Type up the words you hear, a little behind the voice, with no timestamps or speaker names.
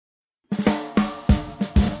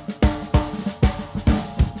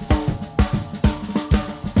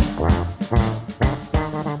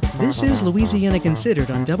This is Louisiana Considered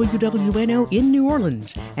on WWNO in New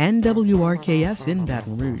Orleans and WRKF in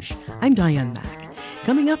Baton Rouge. I'm Diane Mack.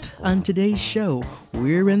 Coming up on today's show,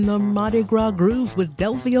 we're in the Mardi Gras groove with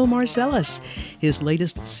Delfeayo Marsalis. His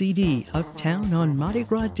latest CD, Uptown on Mardi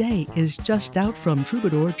Gras Day, is just out from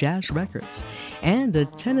Troubadour Jazz Records. And a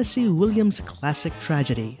Tennessee Williams classic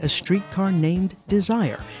tragedy, A Streetcar Named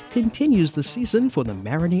Desire, continues the season for the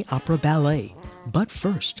Marigny Opera Ballet. But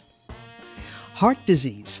first, heart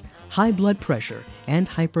disease, high blood pressure, and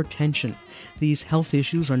hypertension. These health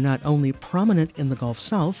issues are not only prominent in the Gulf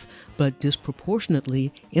South, but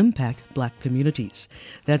disproportionately impact Black communities.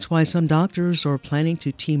 That's why some doctors are planning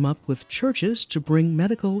to team up with churches to bring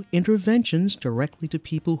medical interventions directly to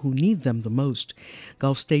people who need them the most.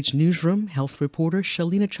 Gulf States Newsroom health reporter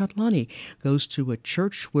Shalina Chatlani goes to a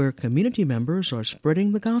church where community members are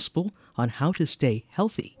spreading the gospel on how to stay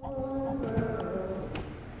healthy.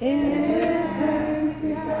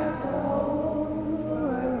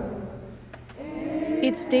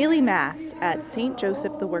 It's daily Mass at St.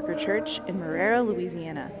 Joseph the Worker Church in Marrero,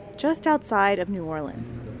 Louisiana, just outside of New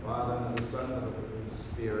Orleans. The Father, and the Son, and the Holy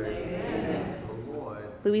Spirit. Amen. The Lord.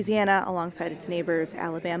 Louisiana, alongside its neighbors,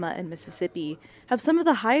 Alabama and Mississippi, have some of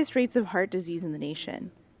the highest rates of heart disease in the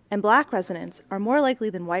nation, and Black residents are more likely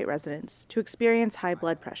than white residents to experience high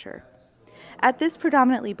blood pressure. At this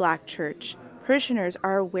predominantly Black church, parishioners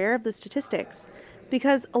are aware of the statistics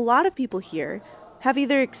because a lot of people here have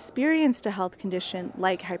either experienced a health condition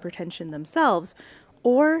like hypertension themselves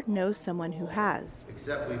or know someone who has.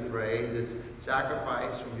 Except we pray this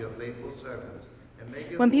sacrifice from your faithful servants. And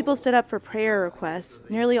make When people stood up for prayer requests,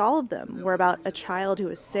 nearly all of them were about a child who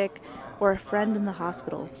was sick or a friend in the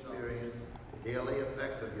hospital. experience the daily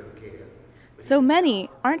effects of your care. So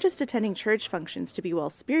many aren't just attending church functions to be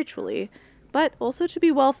well spiritually, but also to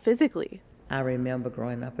be well physically. I remember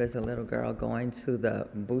growing up as a little girl going to the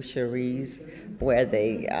boucheries where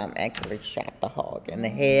they actually shot the hog in the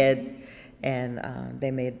head, and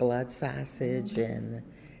they made blood sausage, and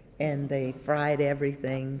they fried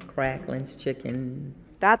everything, cracklings, chicken.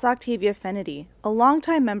 That's Octavia Fennedy, a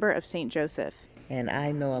longtime member of St. Joseph. And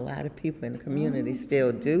I know a lot of people in the community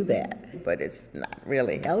still do that, but it's not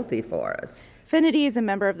really healthy for us. Fennedy is a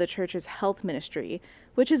member of the church's health ministry,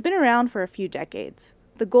 which has been around for a few decades.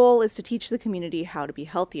 The goal is to teach the community how to be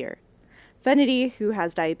healthier. Fennedy, who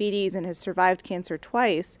has diabetes and has survived cancer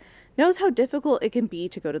twice, knows how difficult it can be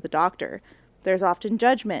to go to the doctor. There's often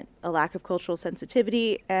judgment, a lack of cultural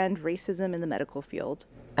sensitivity, and racism in the medical field.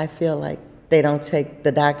 I feel like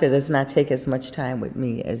the doctor does not take as much time with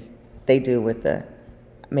me as they do with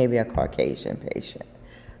maybe a Caucasian patient.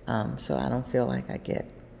 So I don't feel like I get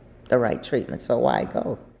the right treatment, so why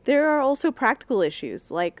go? There are also practical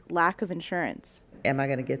issues like lack of insurance. Am I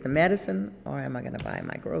going to get the medicine or am I going to buy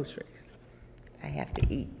my groceries? I have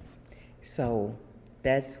to eat. So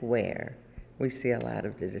that's where we see a lot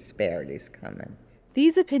of the disparities coming.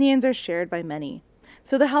 These opinions are shared by many.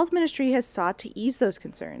 So the health ministry has sought to ease those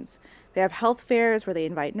concerns. They have health fairs where they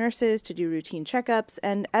invite nurses to do routine checkups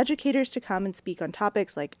and educators to come and speak on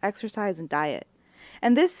topics like exercise and diet.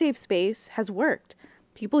 And this safe space has worked.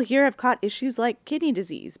 People here have caught issues like kidney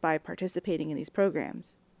disease by participating in these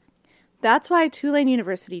programs. That's why Tulane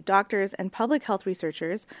University doctors and public health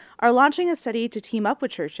researchers are launching a study to team up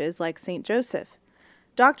with churches like St. Joseph.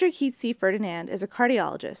 Dr. Keith C. Ferdinand is a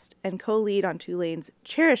cardiologist and co-lead on Tulane's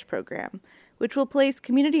Cherish program, which will place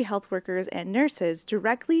community health workers and nurses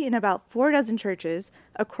directly in about 4 churches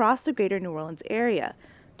across the greater New Orleans area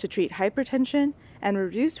to treat hypertension and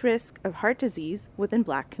reduce risk of heart disease within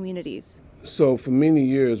Black communities. So for many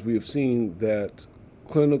years, we have seen that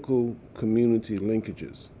clinical community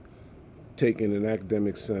linkages, taking an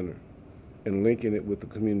academic center and linking it with the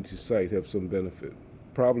community site, have some benefit.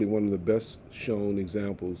 Probably one of the best shown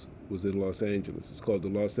examples was in Los Angeles. It's called the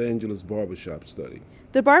Los Angeles Barbershop Study.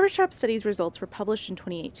 The Barbershop Study's results were published in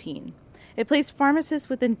 2018. It placed pharmacists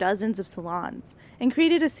within dozens of salons and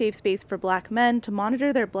created a safe space for Black men to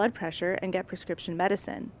monitor their blood pressure and get prescription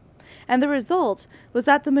medicine. And the result was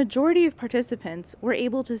that the majority of participants were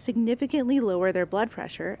able to significantly lower their blood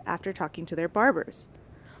pressure after talking to their barbers.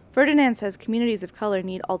 Ferdinand says communities of color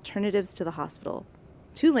need alternatives to the hospital.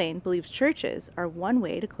 Tulane believes churches are one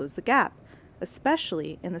way to close the gap,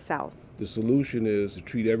 especially in the South. The solution is to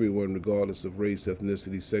treat everyone regardless of race,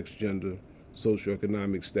 ethnicity, sex, gender,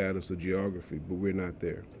 socioeconomic status, or geography, but we're not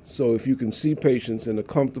there. So if you can see patients in a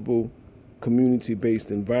comfortable,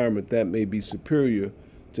 community-based environment, that may be superior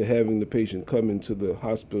to having the patient come into the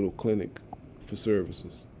hospital clinic for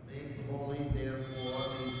services.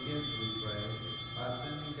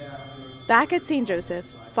 Back at St. Joseph,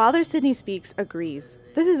 Father Sidney Speaks agrees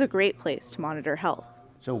this is a great place to monitor health.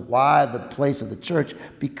 So why the place of the church?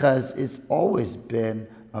 Because it's always been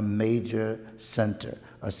a major center,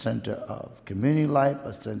 a center of community life,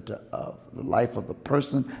 a center of the life of the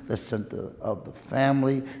person, the center of the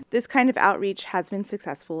family. This kind of outreach has been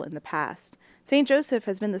successful in the past. St. Joseph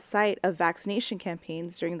has been the site of vaccination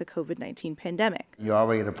campaigns during the COVID-19 pandemic. You're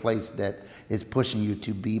already at a place that is pushing you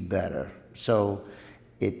to be better. So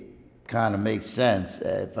it kind of makes sense.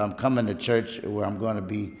 If I'm coming to church where I'm going to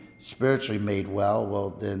be spiritually made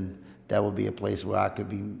well, then that will be a place where I could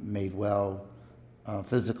be made well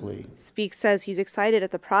physically. Speaks says he's excited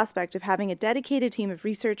at the prospect of having a dedicated team of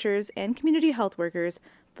researchers and community health workers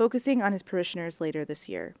focusing on his parishioners later this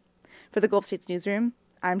year. For the Gulf States Newsroom,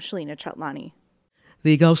 I'm Shalina Chatlani.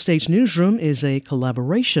 The Gulf States Newsroom is a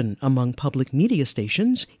collaboration among public media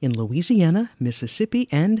stations in Louisiana, Mississippi,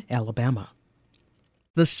 and Alabama.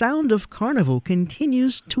 The sound of Carnival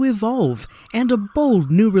continues to evolve, and a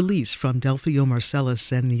bold new release from Delphio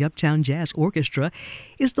Marcellus and the Uptown Jazz Orchestra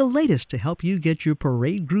is the latest to help you get your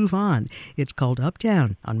parade groove on. It's called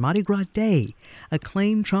Uptown on Mardi Gras Day.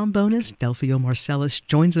 Acclaimed trombonist Delphio Marcellus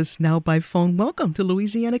joins us now by phone. Welcome to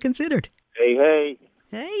Louisiana Considered. Hey.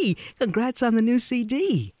 Hey, congrats on the new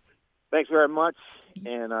CD. Thanks very much.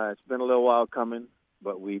 And it's been a little while coming,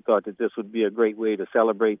 but we thought that this would be a great way to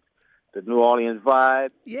celebrate the New Orleans vibe.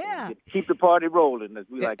 Yeah. Keep the party rolling, as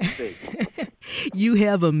we like to say. You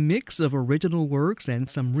have a mix of original works and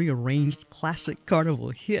some rearranged classic Carnival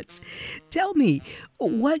hits. Tell me,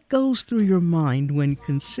 what goes through your mind when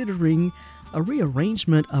considering a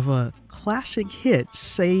rearrangement of a classic hit,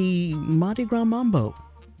 say Mardi Gras Mambo?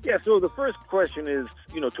 Yeah, so the first question is,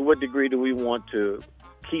 to what degree do we want to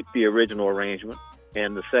keep the original arrangement?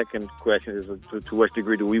 And the second question is, to what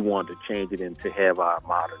degree do we want to change it and to have our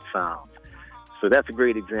modern sound? So that's a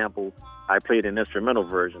great example. I played an instrumental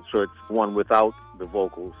version, so it's one without the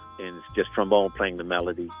vocals, and it's just trombone playing the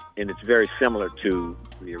melody, and it's very similar to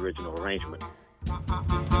the original arrangement.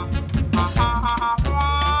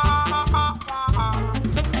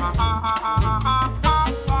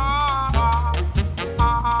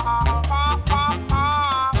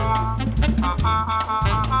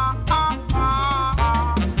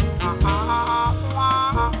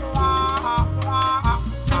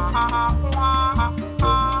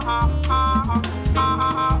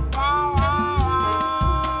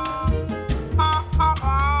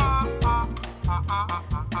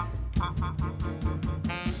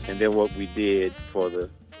 And then what we did for the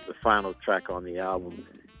final track on the album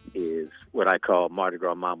is what I call Mardi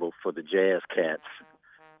Gras Mambo for the Jazz Cats.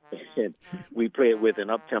 And we play it with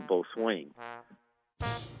an up-tempo swing.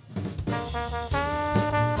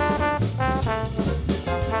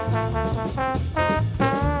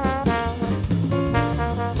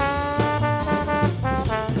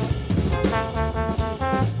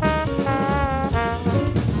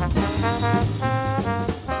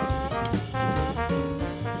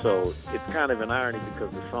 So it's kind of an irony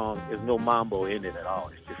because the song, there's no mambo in it at all.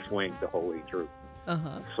 It just swings the whole way through.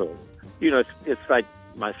 Uh-huh. So, it's like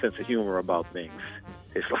my sense of humor about things.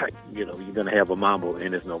 It's like, you're going to have a mambo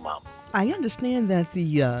and there's no mambo. I understand that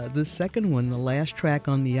the second one, the last track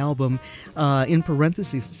on the album, in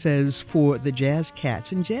parentheses, says for the Jazz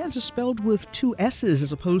Cats. And jazz is spelled with 2 S's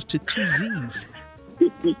as opposed to 2 Z's.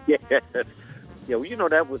 Yes. Yeah, well,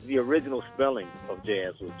 that was the original spelling of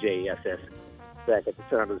jazz was J-S-S back at the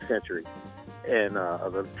turn of the century. And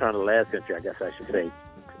the turn of the last century, I guess I should say.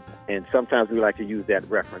 And sometimes we like to use that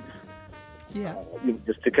reference. Yeah.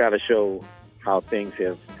 Just to kind of show how things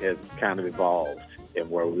have kind of evolved and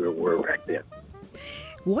where we were back then.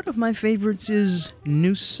 One of my favorites is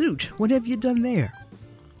New Suit. What have you done there?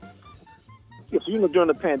 Yeah, so, during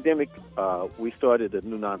the pandemic, we started a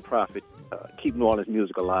new nonprofit, Keep New Orleans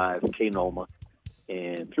Music Alive, KNOMA.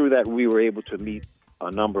 And through that, we were able to meet a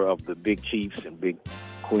number of the big chiefs and big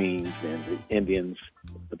queens and the Indians,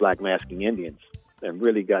 the Black Masking Indians, and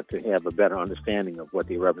really got to have a better understanding of what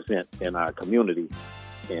they represent in our community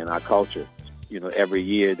and our culture. Every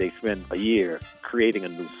year they spend a year creating a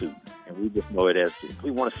new suit. And we just know it as, we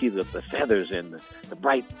want to see the feathers and the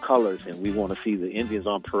bright colors, and we want to see the Indians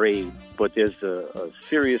on parade. But there's a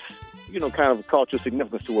serious, kind of cultural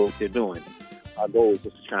significance to what they're doing. Our goal is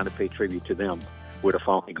just trying to pay tribute to them with a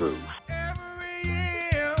funky groove. Every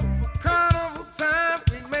year for carnival time,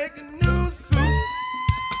 we make a new suit.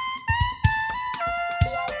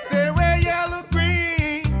 Say red, yellow,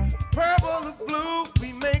 green, purple, or blue,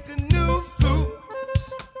 we make a new suit.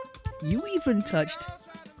 You even touched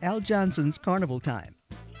Al Johnson's Carnival Time.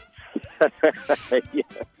 Yeah.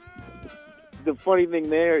 The funny thing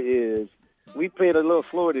there is we played a little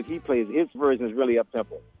slower than he plays. His version is really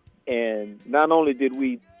up-tempo. And not only did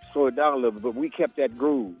we slow it down a little bit, but we kept that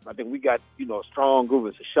groove. I think we got, a strong groove.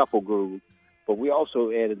 It's a shuffle groove, but we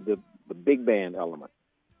also added the big band element.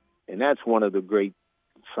 And that's one of the great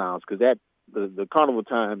sounds, because the Carnival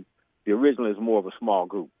Time, the original is more of a small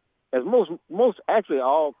group. As actually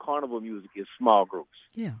all carnival music is small groups.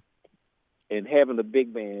 Yeah. And having the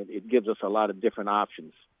big band, it gives us a lot of different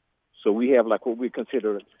options. So we have like what we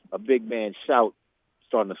consider a big band shout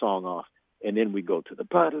starting the song off, and then we go to the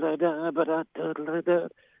ba-da-da-ba-da-da-da-da.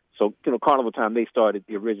 So, Carnival Time, they started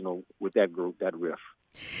the original with that group, that riff.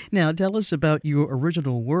 Now, tell us about your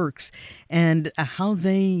original works and how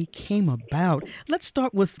they came about. Let's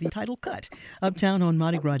start with the title cut, Uptown on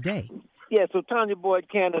Mardi Gras Day. Yeah, so Tanya Boyd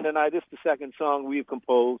Cannon and I, this is the second song we've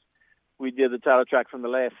composed. We did the title track from the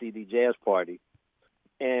last CD, Jazz Party.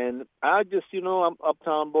 And I just, I'm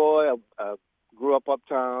uptown boy. I grew up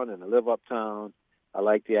uptown and I live uptown. I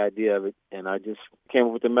like the idea of it. And I just came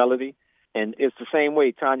up with the melody. And it's the same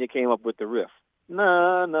way Tanya came up with the riff.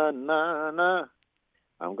 Na, na, na, na.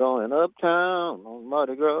 I'm going uptown on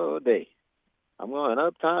Mardi Gras Day. I'm going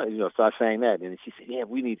uptown. So I sang that. And she said, yeah,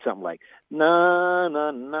 we need something like na,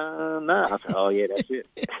 na, na, na. I said, oh, yeah, that's it.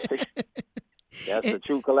 That's a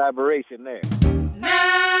true collaboration there.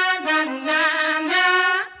 Na, na, na, na.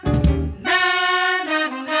 Na, na,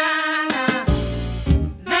 na, na.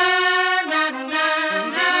 Na, na, na,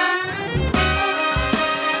 na.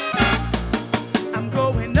 I'm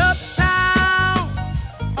going uptown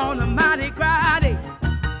on a Mardi Gras Day.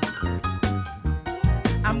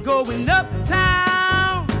 I'm going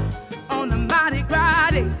uptown on a Mardi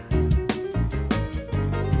Gras Day.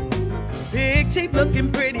 Big Chief looking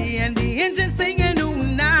pretty and the engine singing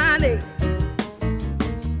ooh-na-nay.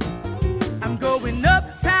 I'm going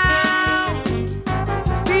uptown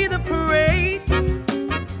to see the parade.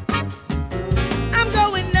 I'm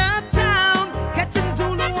going uptown, catching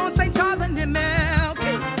Zulu on St. Charles and MLK.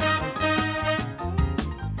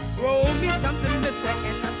 Roll me something, mister,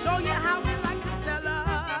 and I'll show you how we like to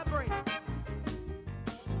celebrate.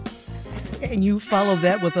 And you follow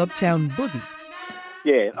that with Uptown Boogie.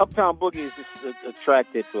 Yeah, Uptown Boogie is just a track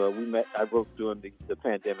that I wrote during the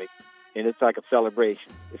pandemic, and it's like a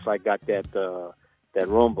celebration. It's like got that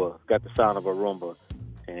rumba, got the sound of a rumba,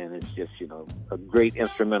 and it's just, a great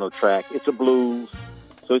instrumental track. It's a blues,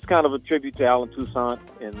 so it's kind of a tribute to Alan Toussaint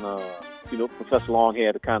and, Professor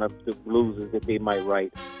Longhair, the kind of the blues that they might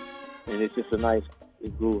write. And it's just a nice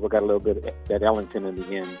groove. I got a little bit of that Ellington in the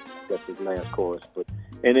end. That's his last chorus.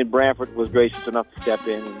 And then Branford was gracious enough to step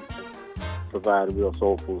in and provide a real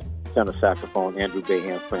soulful tenor saxophone, Andrew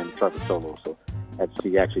Behan playing the trumpet solo. So that's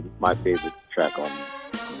actually my favorite track on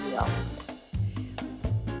the album.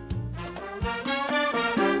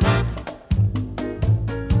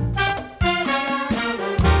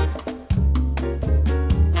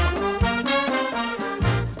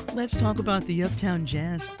 Let's talk about the Uptown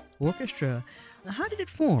Jazz Orchestra. How did it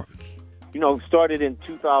form? Started in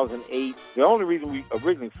 2008. The only reason we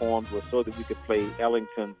originally formed was so that we could play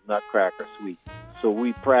Ellington's Nutcracker Suite. So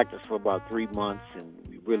we practiced for about 3 months, and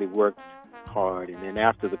we really worked hard. And then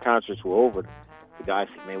after the concerts were over, the guy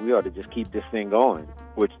said, man, we ought to just keep this thing going,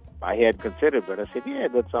 which I had considered, but I said, yeah,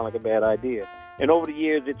 it doesn't sound like a bad idea. And over the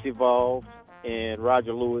years, it's evolved, and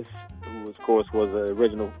Roger Lewis, who, of course, was a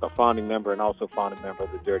founding member and also founding member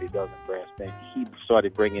of the Dirty Dozen Brass Band, he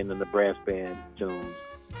started bringing in the brass band tunes,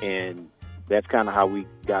 and that's kind of how we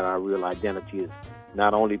got our real identity, is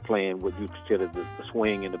not only playing what you consider the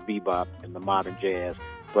swing and the bebop and the modern jazz,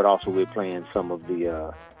 but also we're playing some of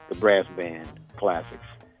the brass band classics,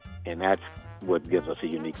 and that's what gives us a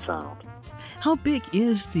unique sound. How big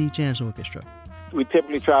is the jazz orchestra? We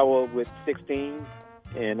typically travel with 16,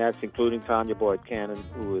 and that's including Tanya Boyd Cannon,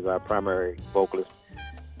 who is our primary vocalist,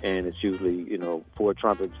 and it's usually, 4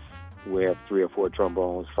 trumpets. We have 3 or 4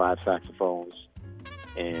 trombones, 5 saxophones,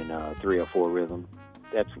 and 3 or 4 rhythm.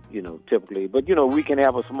 That's, typically. But, we can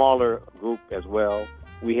have a smaller group as well.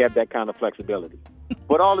 We have that kind of flexibility.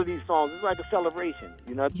 But all of these songs, it's like a celebration.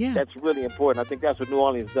 Yeah. That's really important. I think that's what New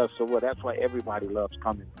Orleans does so well. That's why everybody loves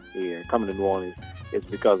coming here. Coming to New Orleans is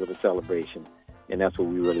because of the celebration. And that's what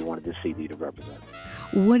we really wanted this CD to represent.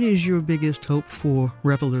 What is your biggest hope for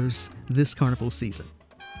revelers this carnival season?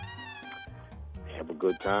 Have a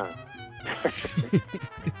good time.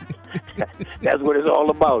 That's what it's all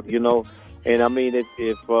about, And I mean,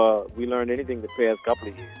 if we learned anything the past couple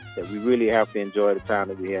of years, that we really have to enjoy the time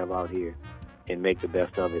that we have out here and make the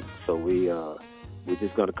best of it. So we're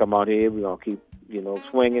just going to come out here. We're going to keep,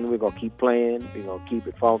 swinging. We're going to keep playing. We're going to keep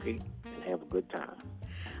it funky and have a good time.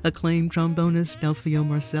 Acclaimed trombonist Delfeayo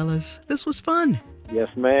Marsalis, this was fun. Yes,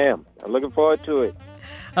 ma'am. I'm looking forward to it.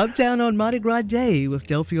 Uptown on Mardi Gras Day with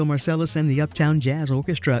Delphio Marcellus and the Uptown Jazz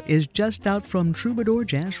Orchestra is just out from Troubadour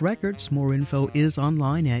Jazz Records. More info is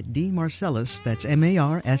online at dmarsalis, that's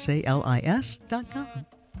MARSALIS.com.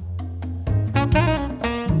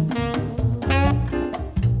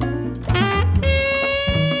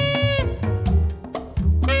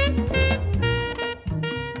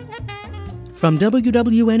 From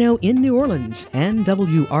WWNO in New Orleans and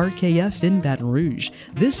WRKF in Baton Rouge,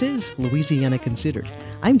 this is Louisiana Considered.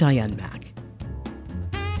 I'm Diane Mack.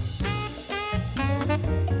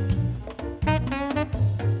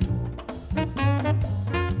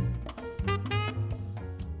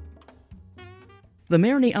 The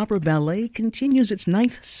Marigny Opera Ballet continues its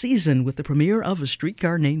 9th season with the premiere of A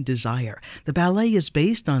Streetcar Named Desire. The ballet is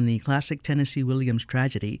based on the classic Tennessee Williams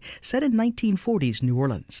tragedy set in 1940s New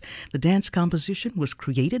Orleans. The dance composition was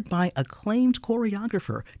created by acclaimed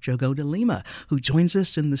choreographer Jogo de Lima, who joins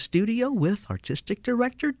us in the studio with artistic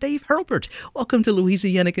director Dave Hurlbert. Welcome to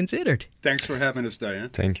Louisiana Considered. Thanks for having us, Diane.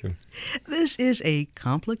 Thank you. This is a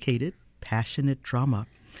complicated, passionate drama.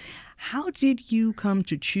 How did you come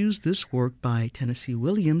to choose this work by Tennessee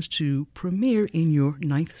Williams to premiere in your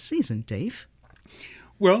 9th season, Dave?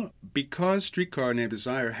 Well, because Streetcar Named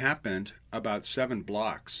Desire happened about 7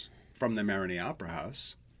 blocks from the Marigny Opera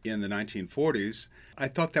House in the 1940s, I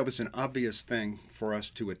thought that was an obvious thing for us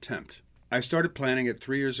to attempt. I started planning it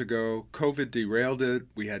 3 years ago. COVID derailed it.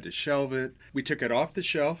 We had to shelve it. We took it off the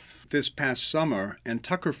shelf this past summer, and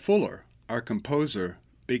Tucker Fuller, our composer,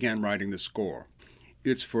 began writing the score.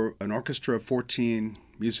 It's for an orchestra of 14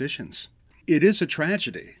 musicians. It is a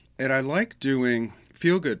tragedy, and I like doing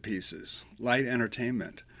feel-good pieces, light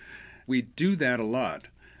entertainment. We do that a lot,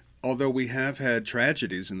 although we have had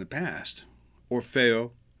tragedies in the past. Orfeo,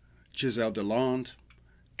 Giselle Deland,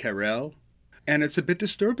 Carrel, and it's a bit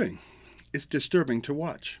disturbing. It's disturbing to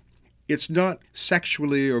watch. It's not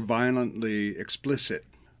sexually or violently explicit,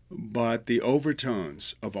 but the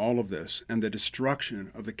overtones of all of this and the destruction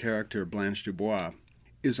of the character Blanche Dubois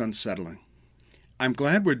is unsettling. I'm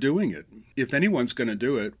glad we're doing it. If anyone's going to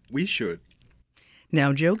do it, we should.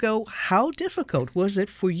 Now, Jogo, how difficult was it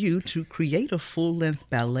for you to create a full-length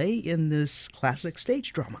ballet in this classic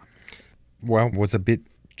stage drama? Well, it was a bit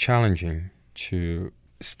challenging to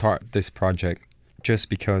start this project just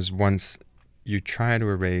because once you try to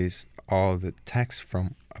erase all the text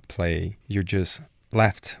from a play, you're just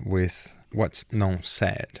left with what's not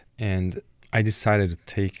said. And I decided to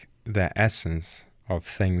take the essence of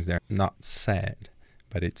things that are not said,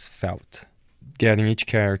 but it's felt. Getting each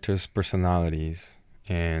character's personalities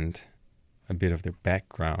and a bit of their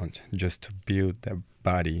background just to build the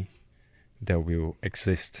body that will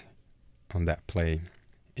exist on that play.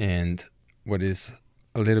 And what is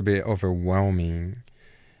a little bit overwhelming,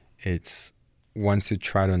 it's once you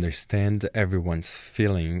try to understand everyone's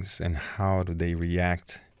feelings and how do they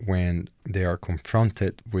react when they are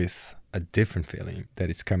confronted with a different feeling that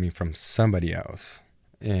is coming from somebody else.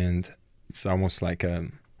 And it's almost like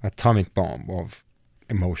an atomic bomb of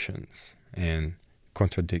emotions and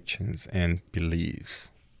contradictions and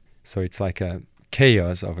beliefs. So it's like a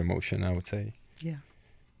chaos of emotion, I would say. Yeah.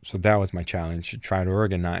 So that was my challenge, to try to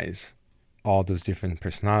organize all those different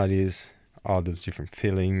personalities, all those different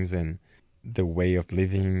feelings and the way of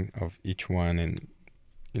living of each one, and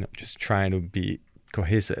just trying to be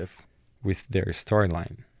cohesive with their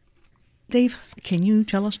storyline. Dave, can you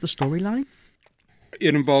tell us the storyline?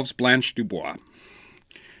 It involves Blanche Dubois.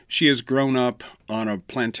 She has grown up on a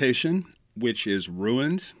plantation which is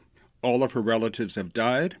ruined. All of her relatives have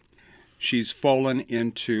died. She's fallen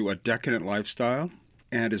into a decadent lifestyle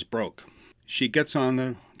and is broke. She gets on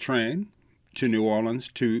the train to New Orleans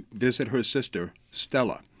to visit her sister,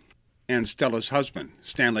 Stella, and Stella's husband,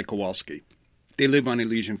 Stanley Kowalski. They live on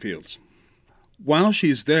Elysian Fields. While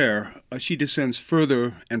she's there, she descends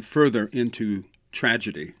further and further into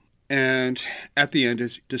tragedy, and at the end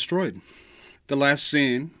is destroyed. The last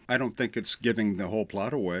scene, I don't think it's giving the whole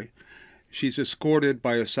plot away. She's escorted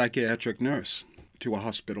by a psychiatric nurse to a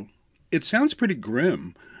hospital. It sounds pretty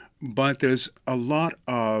grim, but there's a lot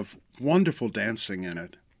of wonderful dancing in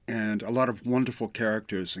it, and a lot of wonderful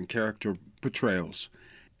characters and character portrayals.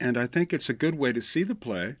 And I think it's a good way to see the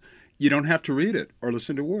play. You don't have to read it or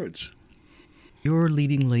listen to words. Your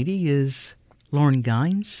leading lady is Lauren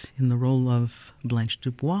Gaines in the role of Blanche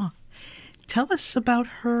Dubois. Tell us about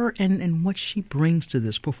her and what she brings to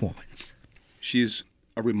this performance. She's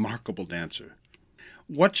a remarkable dancer.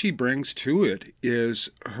 What she brings to it is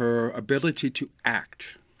her ability to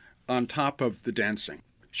act on top of the dancing.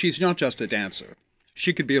 She's not just a dancer.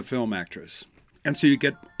 She could be a film actress. And so you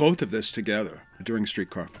get both of this together during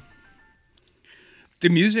Streetcar. The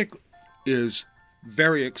music is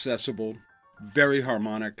very accessible, very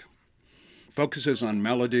harmonic, focuses on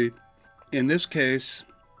melody. In this case,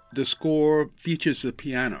 the score features the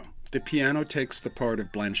piano. The piano takes the part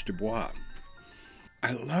of Blanche Dubois.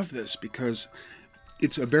 I love this because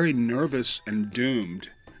it's a very nervous and doomed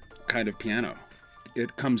kind of piano.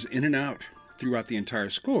 It comes in and out throughout the entire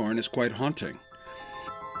score and is quite haunting.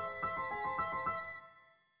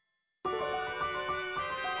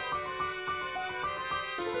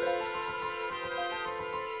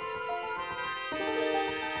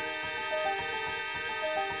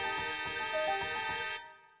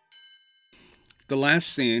 The last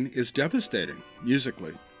scene is devastating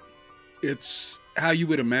musically. It's how you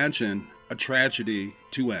would imagine a tragedy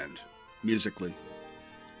to end musically.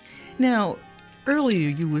 Now, earlier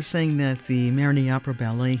you were saying that the Marigny Opera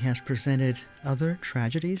Ballet has presented other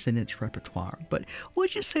tragedies in its repertoire, but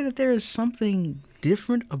would you say that there is something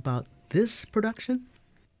different about this production?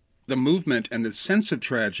 The movement and the sense of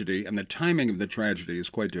tragedy and the timing of the tragedy is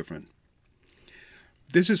quite different.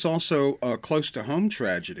 This is also a close-to-home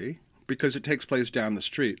tragedy because it takes place down the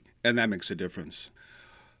street, and that makes a difference.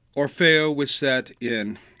 Orfeo was set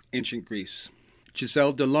in ancient Greece.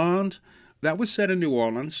 Giselle Deland, that was set in New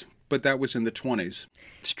Orleans, but that was in the 20s.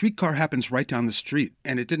 Streetcar happens right down the street,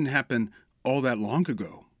 and it didn't happen all that long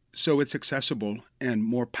ago. So it's accessible and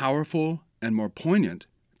more powerful and more poignant,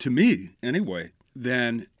 to me anyway,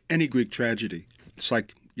 than any Greek tragedy. It's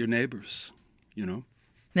like your neighbors, you know?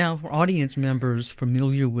 Now, for audience members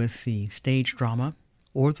familiar with the stage drama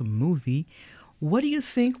or the movie, what do you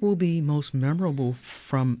think will be most memorable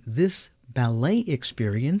from this ballet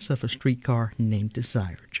experience of A Streetcar Named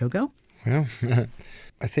Desire? Jogo? Well,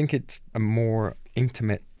 I think it's a more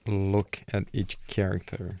intimate look at each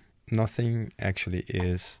character. Nothing actually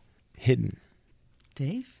is hidden.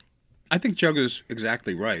 Dave? I think Jogo's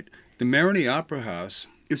exactly right. The Marigny Opera House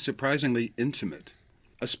is surprisingly intimate,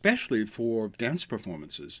 especially for dance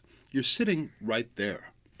performances. You're sitting right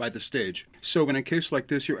there by the stage. So in a case like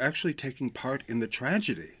this, you're actually taking part in the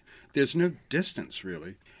tragedy. There's no distance,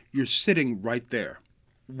 really. You're sitting right there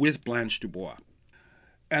with Blanche Dubois.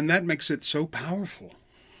 And that makes it so powerful.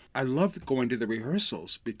 I love going to the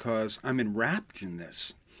rehearsals because I'm enwrapped in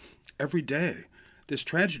this every day, this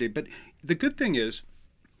tragedy. But the good thing is,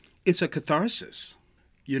 it's a catharsis,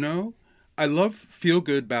 you know? I love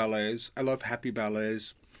feel-good ballets. I love happy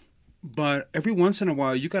ballets. But every once in a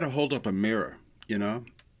while, you got to hold up a mirror, you know,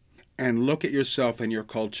 and look at yourself and your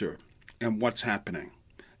culture and what's happening.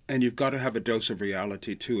 And you've got to have a dose of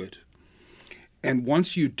reality to it. And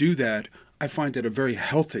once you do that, I find it a very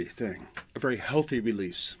healthy thing, a very healthy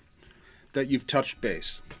release, that you've touched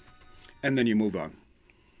base, and then you move on.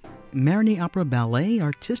 Marigny Opera Ballet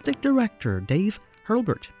Artistic Director Dave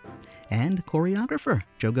Hurlbert and choreographer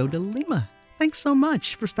Jogo de Lima. Thanks so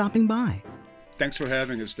much for stopping by. Thanks for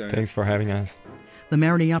having us, Dan. Thanks for having us. The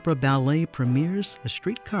Marigny Opera Ballet premieres A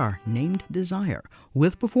Streetcar Named Desire,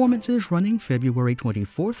 with performances running February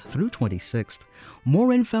 24th through 26th.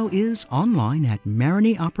 More info is online at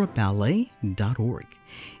marignyoperaballet.org.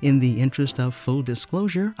 In the interest of full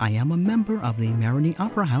disclosure, I am a member of the Marigny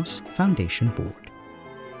Opera House Foundation Board.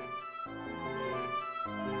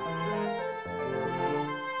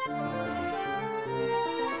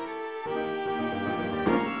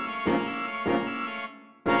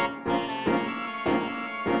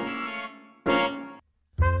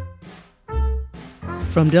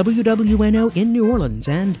 From WWNO in New Orleans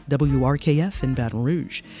and WRKF in Baton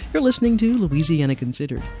Rouge, you're listening to Louisiana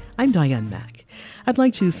Considered. I'm Diane Mack. I'd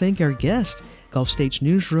like to thank our guest, Gulf States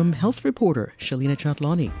Newsroom health reporter Shalina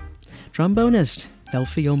Chatlani, trombonist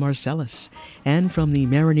Delphio Marcellus, and from the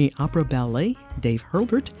Marigny Opera Ballet, Dave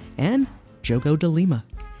Hurlbert and Jogo de Lima.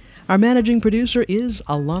 Our managing producer is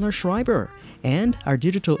Alana Schreiber, and our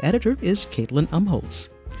digital editor is Caitlin Umholtz.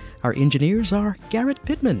 Our engineers are Garrett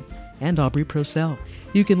Pittman and Aubrey Procell.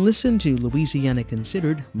 You can listen to Louisiana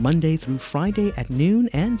Considered Monday through Friday at noon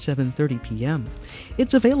and 7:30 p.m.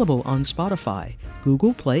 It's available on Spotify,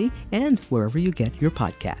 Google Play, and wherever you get your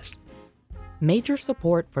podcasts. Major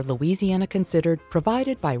support for Louisiana Considered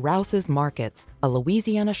provided by Rouse's Markets, a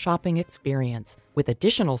Louisiana shopping experience, with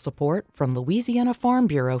additional support from Louisiana Farm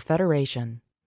Bureau Federation.